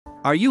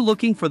Are you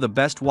looking for the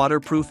best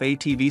waterproof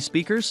ATV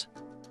speakers?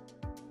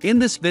 In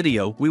this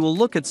video, we will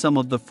look at some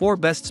of the 4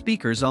 best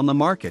speakers on the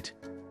market.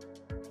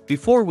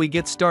 Before we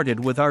get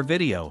started with our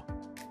video,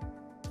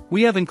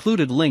 we have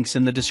included links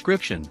in the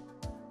description,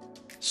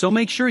 so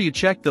make sure you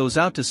check those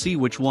out to see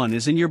which one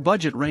is in your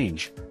budget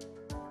range.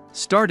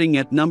 Starting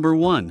at number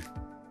 1.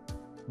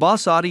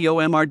 Boss Audio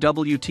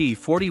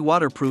MRWT-40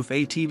 Waterproof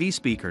ATV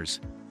Speakers.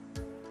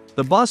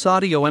 The Boss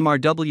Audio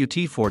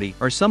MRWT-40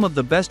 are some of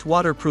the best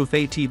waterproof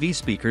ATV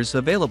speakers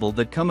available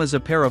that come as a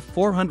pair of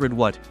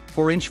 400-watt,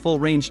 4-inch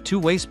full-range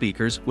two-way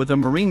speakers with a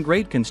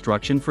marine-grade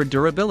construction for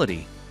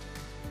durability.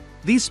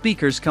 These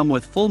speakers come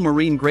with full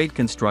marine-grade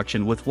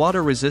construction with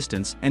water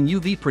resistance and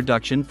UV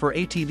protection for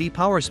ATV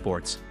power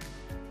sports.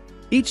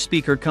 Each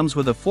speaker comes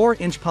with a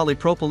 4-inch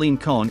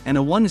polypropylene cone and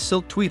a 1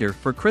 silk tweeter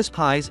for crisp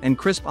highs and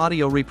crisp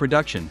audio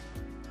reproduction.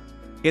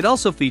 It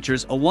also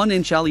features a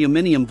 1-inch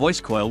aluminum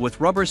voice coil with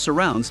rubber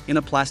surrounds in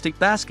a plastic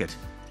basket.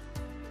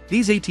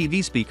 These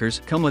ATV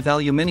speakers come with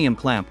aluminum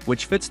clamp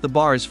which fits the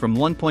bars from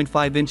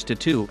 1.5 inch to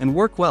 2 and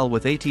work well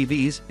with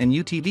ATVs and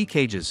UTV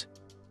cages.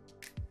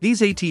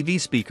 These ATV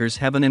speakers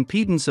have an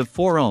impedance of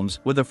 4 ohms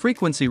with a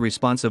frequency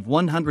response of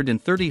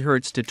 130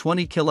 Hz to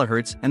 20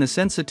 kHz and a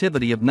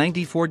sensitivity of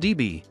 94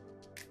 dB.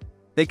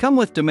 They come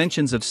with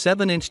dimensions of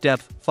 7-inch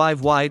depth,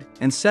 5 wide,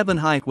 and 7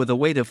 height with a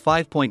weight of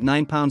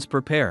 5.9 pounds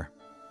per pair.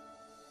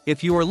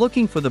 If you are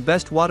looking for the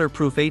best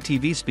waterproof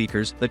ATV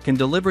speakers that can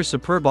deliver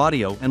superb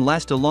audio and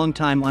last a long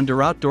time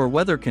under outdoor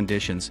weather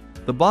conditions,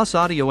 the Boss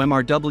Audio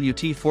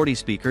MRWT-40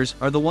 speakers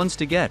are the ones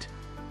to get.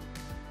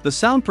 The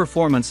sound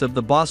performance of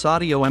the Boss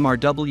Audio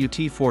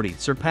MRWT-40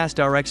 surpassed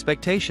our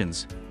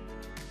expectations.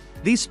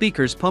 These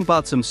speakers pump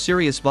out some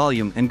serious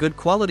volume and good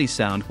quality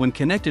sound when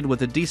connected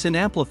with a decent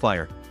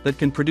amplifier that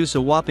can produce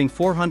a whopping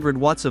 400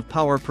 watts of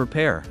power per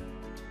pair.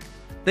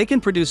 They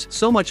can produce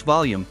so much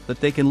volume that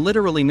they can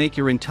literally make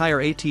your entire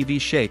ATV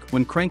shake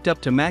when cranked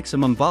up to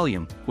maximum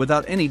volume,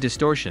 without any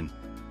distortion.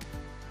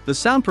 The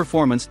sound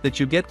performance that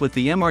you get with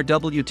the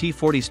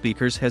MRWT-40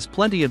 speakers has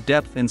plenty of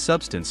depth and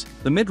substance.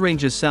 The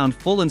mid-ranges sound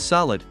full and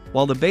solid,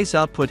 while the bass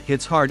output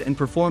hits hard and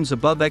performs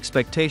above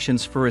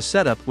expectations for a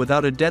setup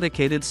without a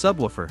dedicated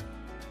subwoofer.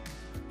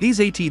 These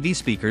ATV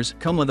speakers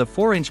come with a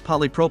 4-inch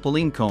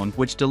polypropylene cone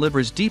which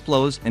delivers deep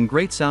lows and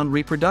great sound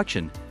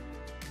reproduction.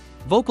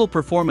 Vocal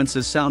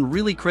performances sound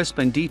really crisp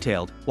and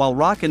detailed, while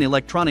rock and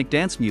electronic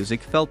dance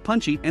music felt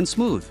punchy and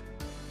smooth.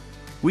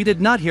 We did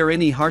not hear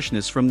any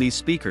harshness from these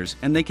speakers,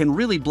 and they can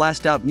really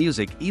blast out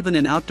music even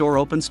in outdoor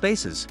open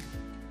spaces.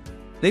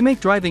 They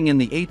make driving in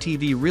the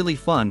ATV really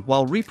fun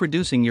while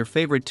reproducing your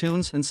favorite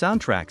tunes and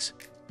soundtracks.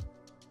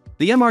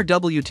 The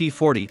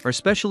MRWT-40 are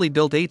specially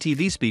built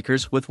ATV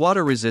speakers with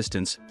water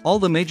resistance. All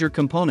the major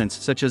components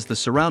such as the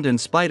surround and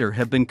spider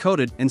have been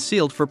coated and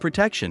sealed for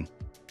protection.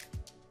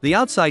 The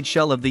outside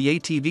shell of the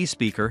ATV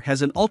speaker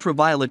has an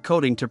ultraviolet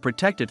coating to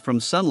protect it from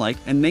sunlight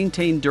and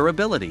maintain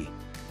durability.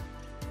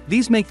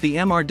 These make the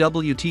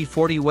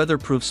MRWT-40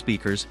 weatherproof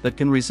speakers that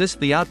can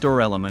resist the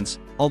outdoor elements,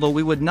 although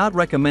we would not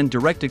recommend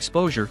direct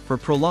exposure for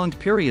prolonged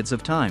periods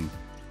of time.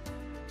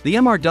 The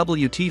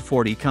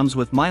MRWT-40 comes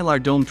with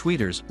mylar dome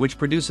tweeters which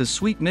produces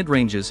sweet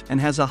mid-ranges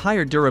and has a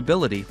higher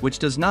durability which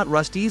does not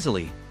rust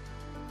easily.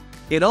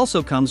 It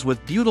also comes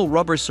with butyl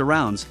rubber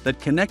surrounds that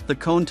connect the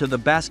cone to the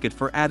basket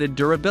for added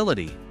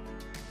durability.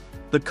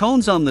 The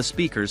cones on the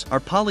speakers are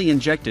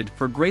poly-injected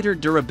for greater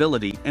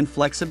durability and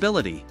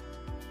flexibility.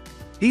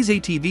 These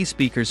ATV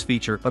speakers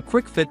feature a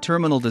quick-fit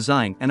terminal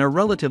design and are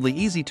relatively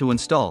easy to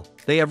install.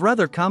 They have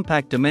rather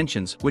compact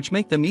dimensions which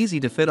make them easy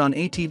to fit on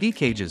ATV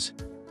cages.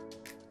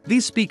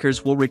 These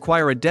speakers will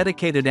require a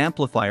dedicated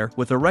amplifier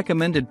with a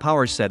recommended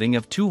power setting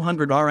of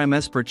 200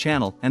 RMS per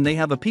channel, and they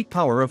have a peak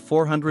power of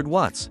 400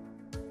 watts.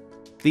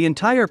 The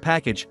entire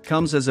package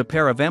comes as a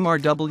pair of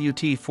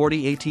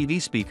MRWT-40 ATV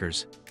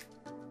speakers.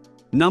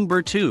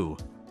 Number 2.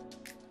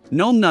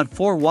 noam Nut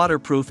 4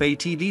 Waterproof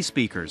ATV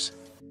Speakers.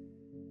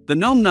 The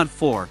noam Nut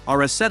 4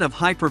 are a set of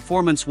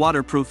high-performance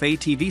waterproof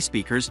ATV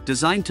speakers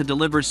designed to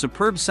deliver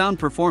superb sound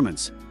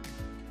performance.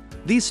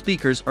 These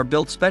speakers are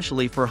built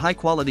specially for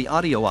high-quality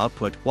audio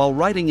output while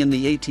riding in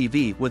the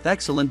ATV with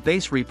excellent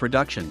bass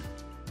reproduction.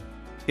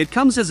 It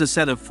comes as a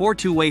set of 4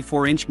 two-way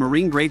 4-inch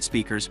marine-grade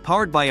speakers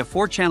powered by a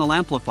 4-channel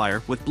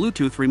amplifier with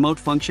Bluetooth remote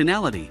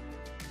functionality.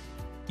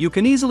 You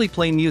can easily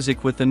play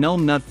music with the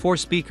noam Nut 4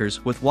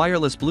 speakers with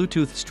wireless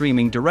Bluetooth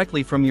streaming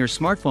directly from your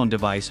smartphone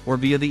device or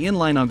via the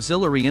inline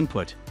auxiliary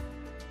input.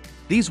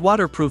 These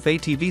waterproof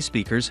ATV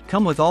speakers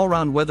come with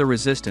all-round weather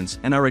resistance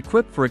and are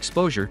equipped for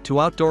exposure to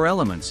outdoor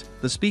elements.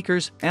 The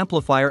speakers,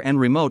 amplifier and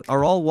remote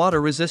are all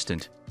water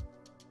resistant.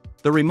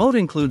 The remote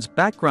includes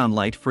background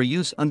light for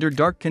use under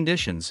dark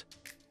conditions.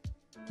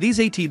 These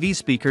ATV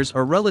speakers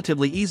are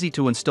relatively easy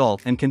to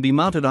install and can be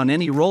mounted on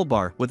any roll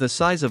bar with a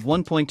size of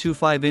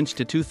 1.25 inch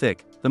to 2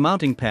 thick. The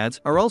mounting pads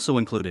are also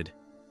included.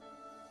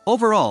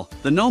 Overall,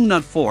 the noam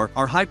Nut 4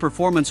 are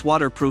high-performance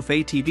waterproof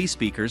ATV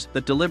speakers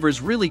that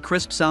delivers really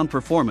crisp sound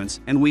performance,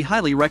 and we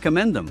highly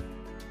recommend them.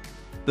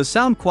 The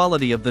sound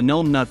quality of the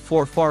noam Nut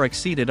 4 far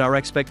exceeded our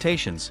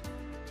expectations.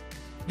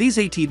 These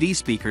ATV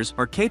speakers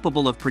are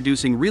capable of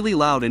producing really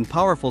loud and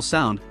powerful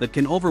sound that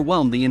can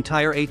overwhelm the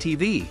entire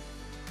ATV.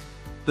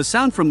 The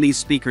sound from these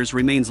speakers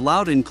remains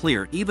loud and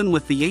clear even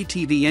with the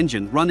ATV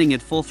engine running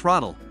at full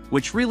throttle,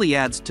 which really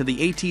adds to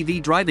the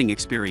ATV driving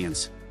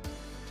experience.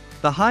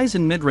 The highs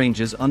and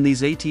mid-ranges on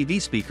these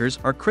ATV speakers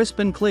are crisp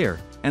and clear,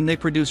 and they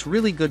produce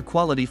really good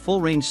quality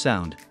full-range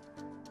sound.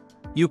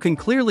 You can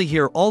clearly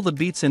hear all the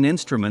beats and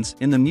instruments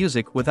in the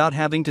music without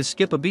having to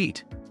skip a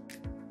beat.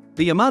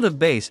 The amount of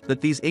bass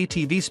that these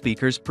ATV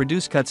speakers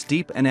produce cuts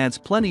deep and adds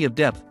plenty of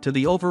depth to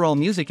the overall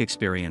music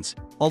experience,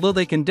 although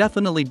they can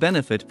definitely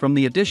benefit from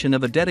the addition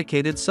of a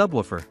dedicated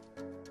subwoofer.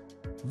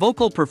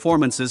 Vocal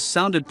performances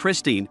sounded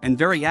pristine and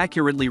very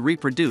accurately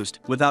reproduced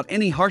without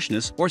any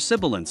harshness or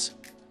sibilance.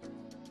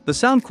 The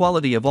sound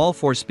quality of all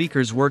four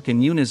speakers work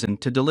in unison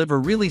to deliver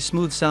really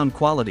smooth sound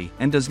quality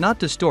and does not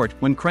distort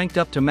when cranked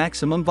up to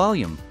maximum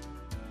volume.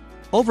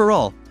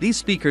 Overall, these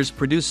speakers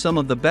produce some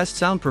of the best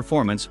sound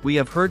performance we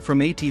have heard from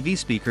ATV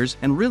speakers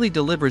and really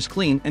delivers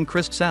clean and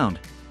crisp sound.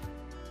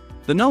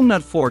 The noam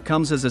Nut 4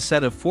 comes as a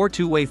set of 4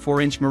 two-way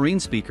 4-inch marine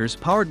speakers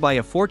powered by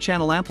a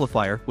 4-channel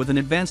amplifier with an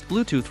advanced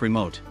Bluetooth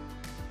remote.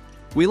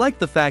 We like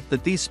the fact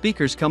that these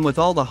speakers come with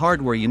all the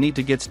hardware you need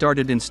to get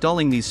started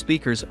installing these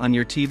speakers on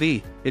your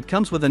TV. It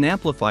comes with an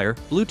amplifier,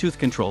 Bluetooth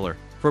controller,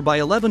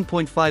 4x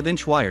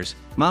 11.5-inch wires,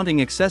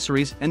 mounting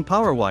accessories and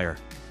power wire.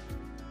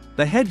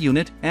 The head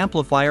unit,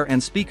 amplifier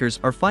and speakers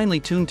are finely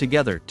tuned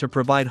together to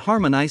provide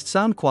harmonized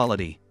sound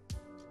quality.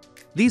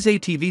 These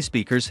ATV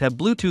speakers have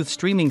Bluetooth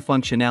streaming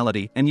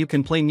functionality and you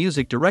can play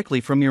music directly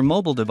from your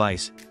mobile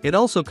device. It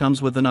also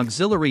comes with an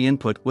auxiliary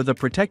input with a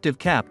protective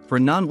cap for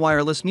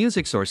non-wireless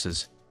music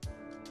sources.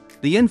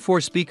 The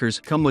N4 speakers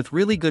come with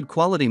really good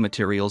quality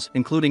materials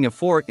including a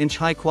 4-inch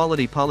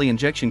high-quality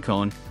poly-injection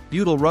cone,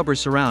 butyl rubber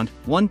surround,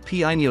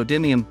 1P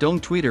neodymium dome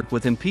tweeter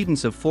with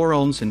impedance of 4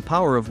 ohms and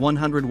power of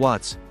 100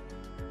 watts.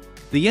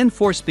 The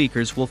N4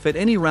 speakers will fit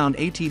any round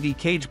ATV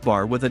cage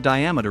bar with a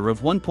diameter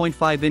of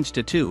 1.5 inch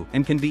to 2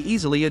 and can be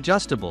easily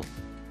adjustable.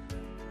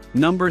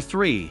 Number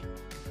 3.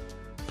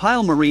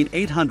 Pyle Marine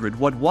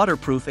 800-watt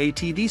Waterproof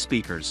ATV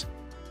Speakers.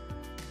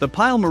 The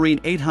Pyle Marine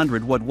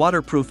 800-watt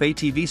Waterproof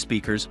ATV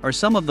speakers are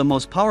some of the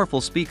most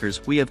powerful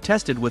speakers we have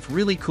tested with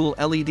really cool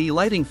LED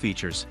lighting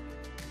features.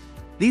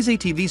 These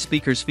ATV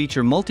speakers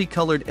feature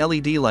multicolored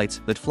LED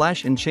lights that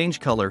flash and change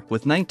color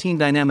with 19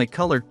 dynamic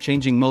color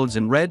changing modes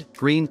in red,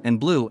 green, and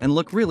blue and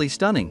look really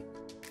stunning.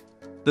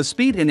 The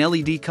speed and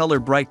LED color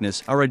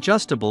brightness are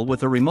adjustable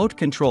with a remote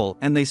control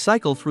and they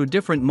cycle through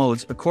different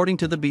modes according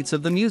to the beats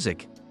of the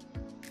music.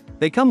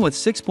 They come with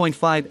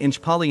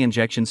 6.5-inch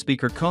poly-injection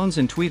speaker cones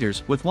and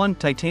tweeters with 1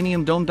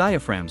 titanium dome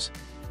diaphragms.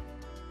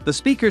 The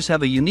speakers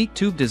have a unique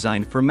tube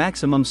design for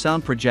maximum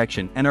sound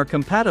projection and are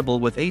compatible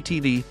with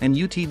ATV and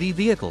UTV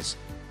vehicles.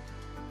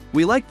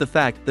 We like the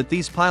fact that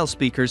these Pyle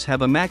speakers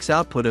have a max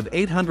output of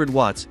 800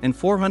 watts and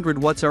 400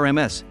 watts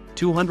RMS,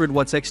 200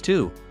 watts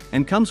X2,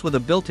 and comes with a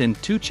built-in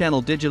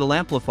 2-channel digital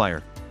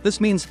amplifier. This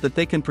means that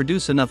they can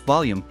produce enough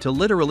volume to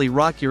literally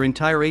rock your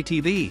entire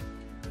ATV.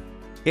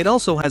 It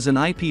also has an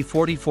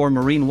IP44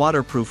 marine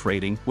waterproof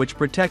rating which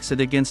protects it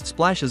against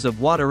splashes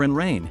of water and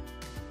rain.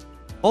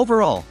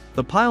 Overall,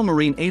 the Pyle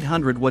Marine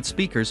 800-watt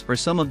speakers are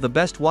some of the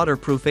best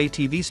waterproof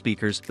ATV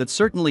speakers that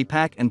certainly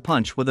pack and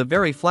punch with a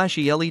very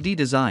flashy LED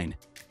design.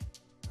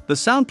 The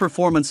sound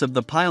performance of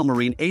the Pyle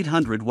Marine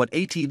 800-watt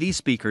ATV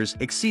speakers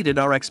exceeded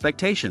our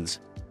expectations.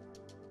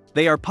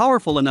 They are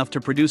powerful enough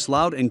to produce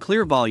loud and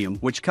clear volume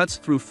which cuts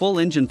through full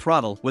engine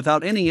throttle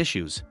without any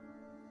issues.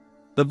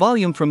 The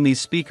volume from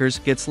these speakers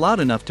gets loud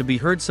enough to be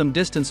heard some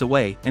distance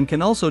away and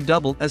can also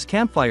double as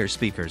campfire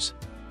speakers.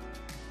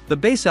 The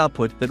bass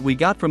output that we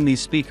got from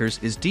these speakers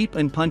is deep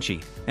and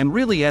punchy, and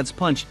really adds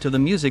punch to the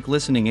music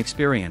listening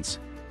experience.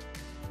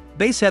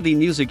 Bass-heavy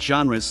music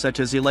genres such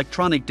as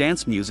electronic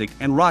dance music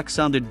and rock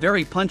sounded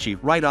very punchy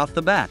right off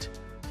the bat.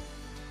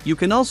 You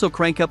can also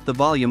crank up the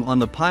volume on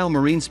the Pyle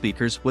Marine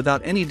speakers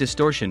without any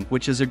distortion,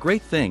 which is a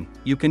great thing.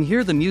 You can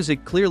hear the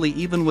music clearly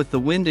even with the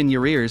wind in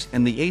your ears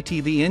and the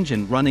ATV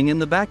engine running in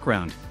the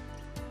background.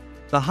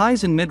 The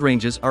highs and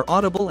mid-ranges are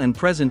audible and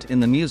present in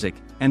the music,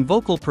 and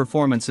vocal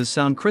performances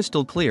sound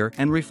crystal clear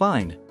and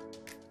refined.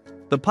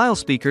 The Pyle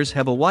speakers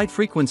have a wide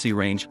frequency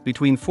range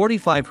between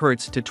 45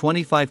 Hz to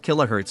 25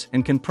 kHz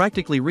and can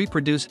practically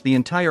reproduce the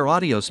entire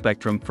audio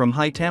spectrum from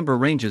high timbre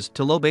ranges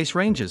to low bass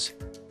ranges.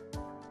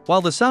 While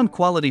the sound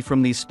quality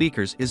from these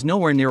speakers is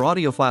nowhere near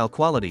audiophile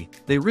quality,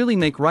 they really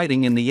make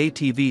riding in the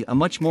ATV a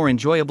much more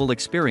enjoyable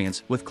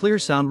experience with clear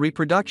sound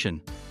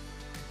reproduction.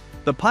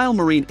 The Pyle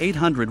Marine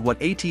 800-watt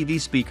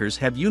ATV speakers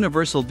have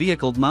universal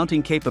vehicle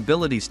mounting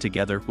capabilities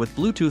together with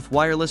Bluetooth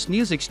wireless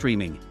music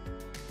streaming.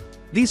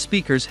 These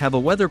speakers have a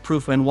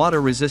weatherproof and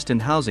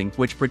water-resistant housing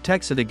which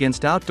protects it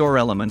against outdoor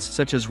elements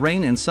such as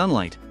rain and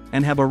sunlight,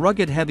 and have a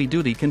rugged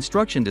heavy-duty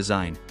construction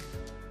design.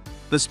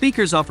 The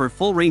speakers offer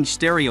full-range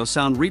stereo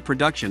sound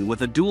reproduction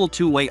with a dual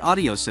two-way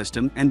audio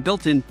system and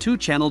built-in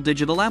 2-channel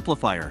digital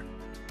amplifier.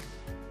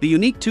 The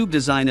unique tube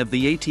design of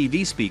the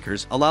ATV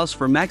speakers allows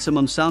for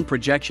maximum sound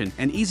projection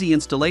and easy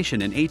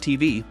installation in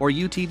ATV or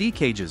UTV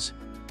cages.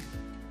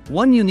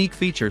 One unique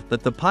feature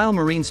that the Pile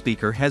Marine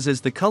speaker has is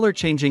the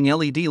color-changing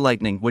LED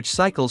lighting, which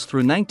cycles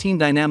through 19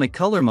 dynamic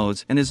color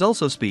modes and is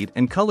also speed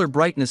and color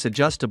brightness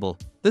adjustable.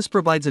 This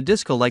provides a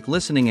disco-like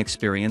listening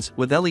experience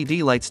with LED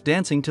lights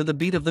dancing to the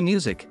beat of the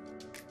music.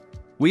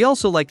 We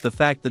also like the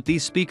fact that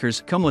these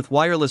speakers come with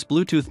wireless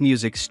Bluetooth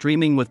music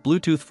streaming with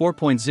Bluetooth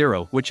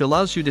 4.0, which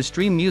allows you to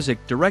stream music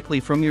directly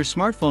from your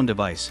smartphone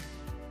device.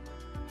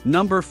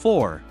 Number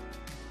 4.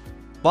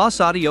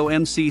 Boss Audio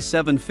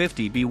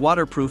MC750B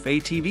Waterproof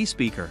ATV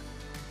Speaker.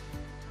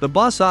 The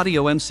Boss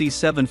Audio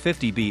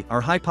MC750B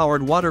are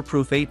high-powered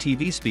waterproof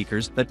ATV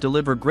speakers that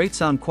deliver great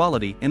sound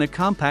quality in a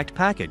compact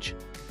package.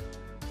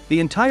 The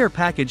entire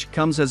package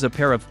comes as a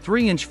pair of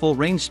 3-inch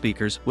full-range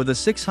speakers with a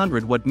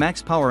 600-watt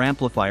max power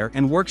amplifier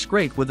and works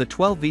great with a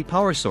 12V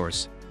power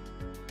source.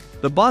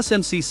 The Boss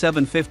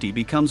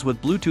MC750B comes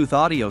with Bluetooth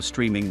audio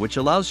streaming, which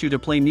allows you to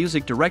play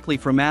music directly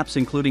from apps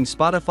including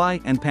Spotify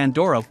and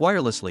Pandora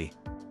wirelessly.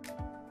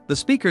 The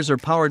speakers are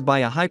powered by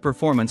a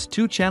high-performance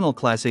 2-channel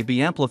Class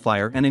AB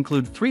amplifier and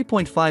include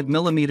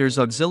 3.5mm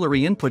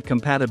auxiliary input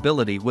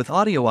compatibility with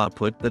audio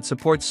output that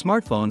supports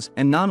smartphones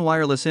and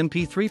non-wireless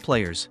MP3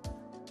 players.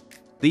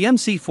 The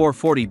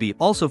MC440B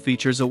also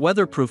features a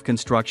weatherproof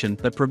construction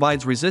that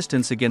provides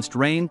resistance against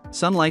rain,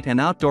 sunlight and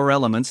outdoor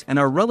elements, and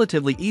are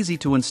relatively easy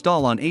to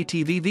install on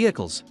ATV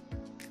vehicles.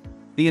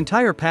 The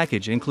entire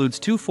package includes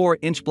two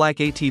 4-inch black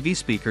ATV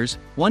speakers,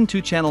 one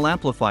 2-channel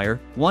amplifier,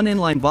 one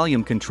inline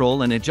volume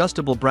control and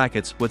adjustable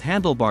brackets with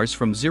handlebars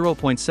from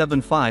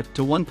 0.75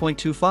 to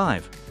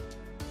 1.25.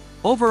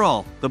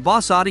 Overall, the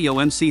Boss Audio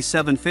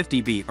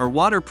MC750B are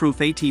waterproof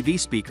ATV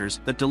speakers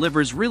that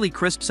delivers really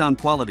crisp sound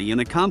quality in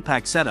a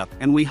compact setup,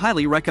 and we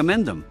highly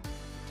recommend them.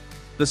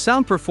 The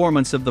sound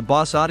performance of the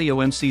Boss Audio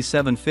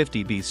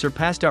MC750B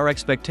surpassed our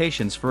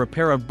expectations for a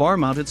pair of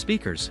bar-mounted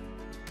speakers.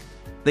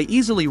 They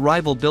easily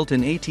rival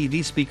built-in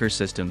ATV speaker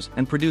systems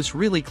and produce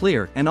really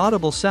clear and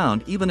audible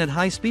sound even at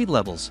high speed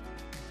levels.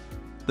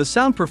 The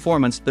sound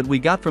performance that we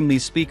got from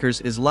these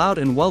speakers is loud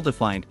and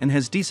well-defined and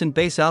has decent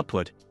bass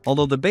output,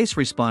 although the bass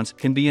response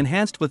can be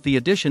enhanced with the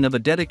addition of a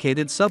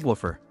dedicated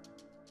subwoofer.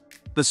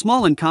 The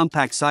small and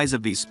compact size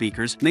of these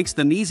speakers makes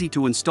them easy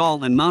to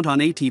install and mount on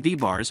ATV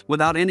bars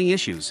without any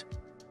issues.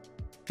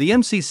 The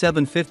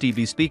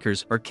MC750B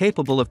speakers are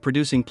capable of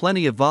producing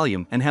plenty of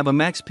volume and have a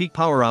max peak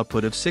power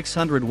output of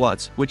 600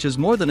 watts, which is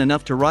more than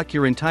enough to rock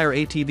your entire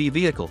ATV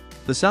vehicle.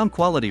 The sound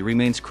quality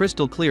remains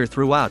crystal clear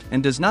throughout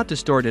and does not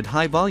distort at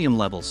high volume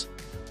levels.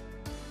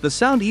 The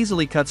sound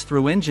easily cuts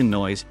through engine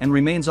noise and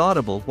remains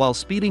audible while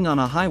speeding on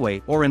a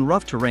highway or in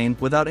rough terrain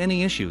without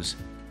any issues.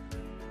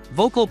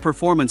 Vocal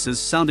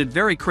performances sounded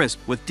very crisp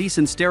with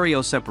decent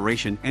stereo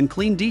separation and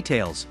clean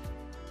details.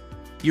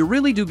 You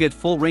really do get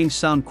full-range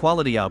sound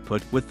quality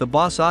output with the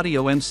Boss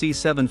Audio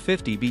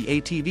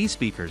MC750B ATV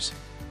speakers.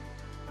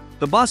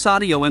 The Boss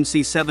Audio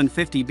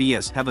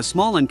MC750Bs have a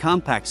small and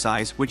compact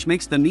size, which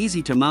makes them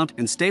easy to mount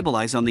and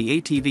stabilize on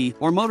the ATV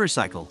or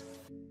motorcycle.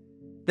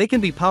 They can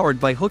be powered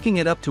by hooking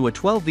it up to a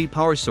 12V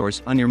power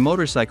source on your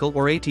motorcycle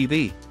or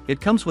ATV.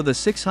 It comes with a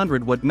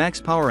 600-watt max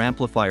power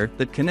amplifier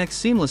that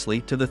connects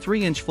seamlessly to the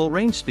 3-inch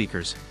full-range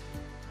speakers.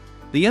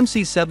 The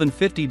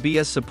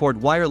MC750Bs support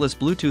wireless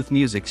Bluetooth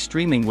music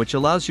streaming, which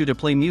allows you to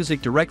play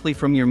music directly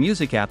from your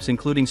music apps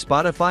including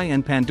Spotify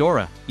and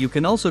Pandora. You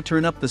can also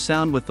turn up the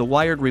sound with the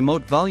wired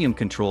remote volume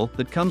control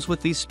that comes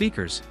with these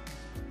speakers.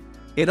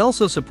 It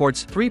also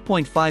supports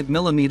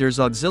 3.5mm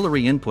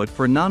auxiliary input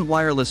for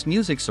non-wireless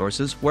music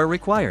sources where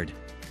required.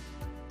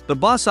 The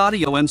Boss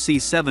Audio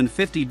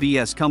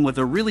MC750Bs come with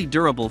a really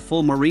durable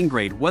full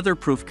marine-grade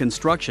weatherproof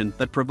construction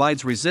that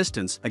provides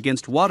resistance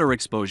against water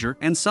exposure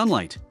and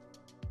sunlight.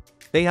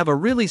 They have a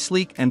really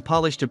sleek and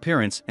polished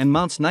appearance and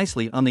mounts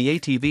nicely on the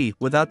ATV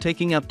without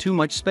taking up too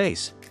much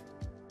space.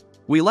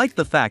 We like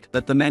the fact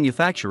that the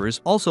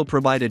manufacturers also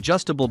provide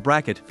adjustable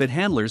bracket fit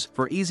handlers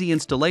for easy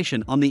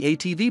installation on the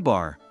ATV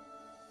bar.